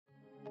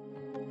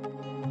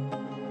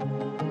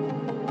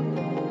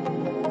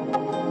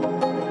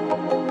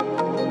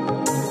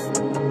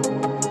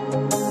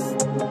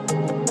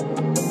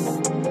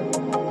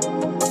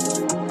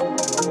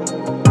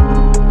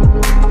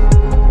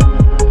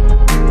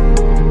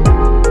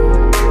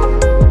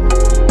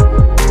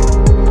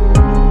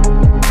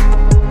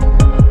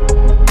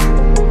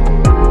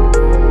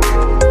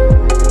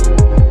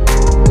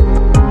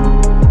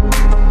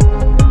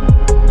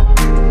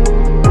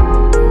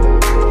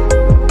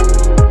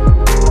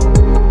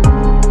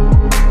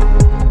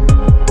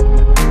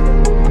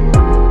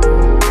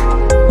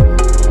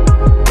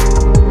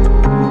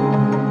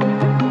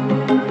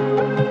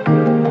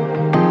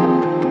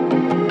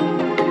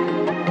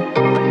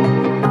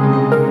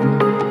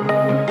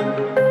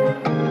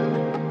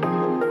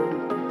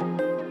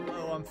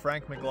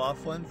Frank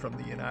McLaughlin from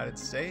the United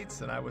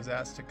States, and I was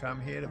asked to come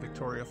here to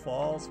Victoria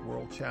Falls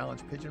World Challenge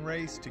Pigeon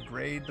Race to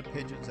grade the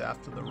pigeons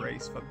after the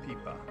race for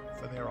PIPA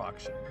for their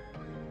auction.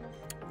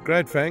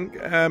 Great, Frank.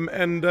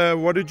 And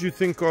what did you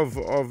think of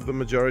the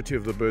majority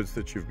of the birds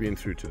that you've been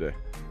through today?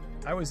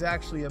 I was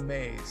actually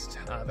amazed.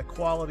 The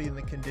quality and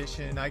the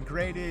condition. I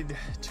graded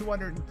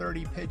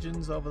 230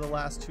 pigeons over the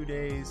last 2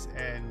 days,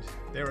 and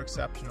they're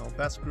exceptional.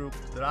 Best group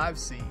that I've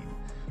seen.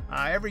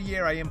 Every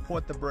year I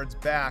import the birds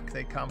back.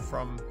 They come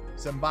from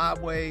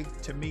Zimbabwe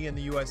to me in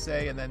the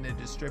USA, and then they're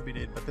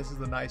distributed, but this is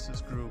the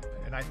nicest group.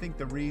 And I think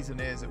the reason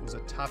is it was a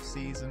tough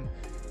season,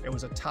 it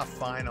was a tough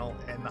final,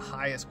 and the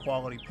highest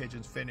quality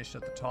pigeons finished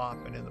at the top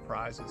and in the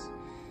prizes.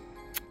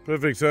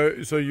 Perfect.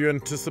 So you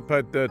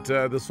anticipate that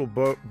this will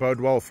bode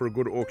well for a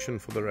good auction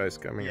for the race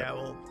coming up? Yeah,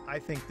 well, I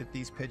think that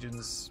these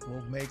pigeons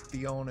will make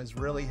the owners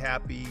really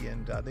happy,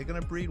 and they're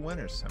going to breed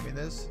winners. I mean,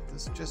 this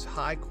is just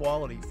high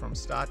quality from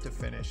start to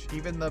finish.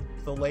 Even the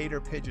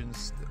later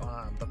pigeons,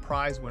 the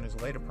prize winners,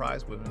 later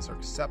prize winners are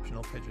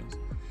exceptional pigeons.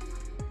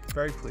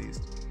 Very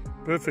pleased.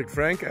 Perfect,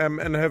 Frank.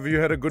 And have you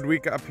had a good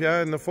week up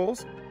here in the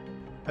falls?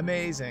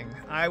 Amazing.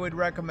 I would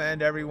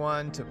recommend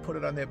everyone to put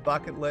it on their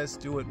bucket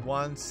list, do it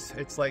once.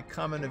 It's like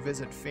coming to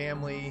visit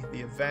family.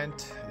 The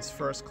event is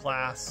first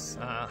class.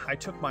 I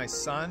took my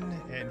son,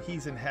 and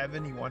he's in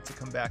heaven. He wants to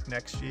come back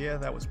next year.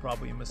 That was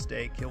probably a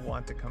mistake. He'll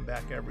want to come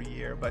back every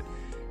year. But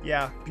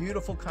yeah,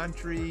 beautiful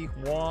country,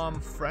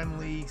 warm,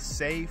 friendly,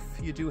 safe.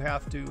 You do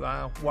have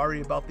to worry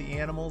about the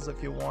animals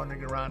if you're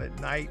wandering around at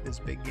night. There's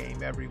big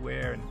game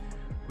everywhere, and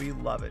we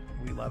love it.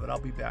 We love it.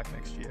 I'll be back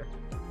next year.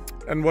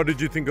 And what did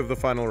you think of the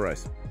final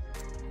race?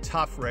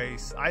 Tough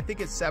race. I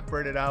think it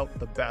separated out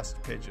the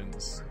best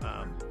pigeons.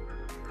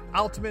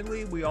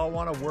 Ultimately, we all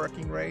want a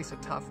working race, a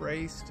tough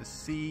race, to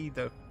see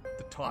the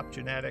top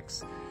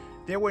genetics.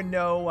 There were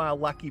no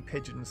lucky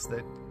pigeons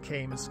that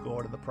came and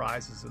scored in the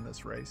prizes in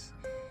this race.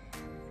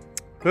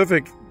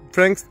 Perfect.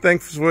 Frank,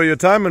 thanks for your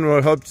time, and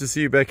we'll hope to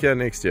see you back here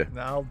next year.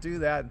 I'll do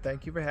that, and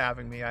thank you for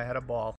having me. I had a ball.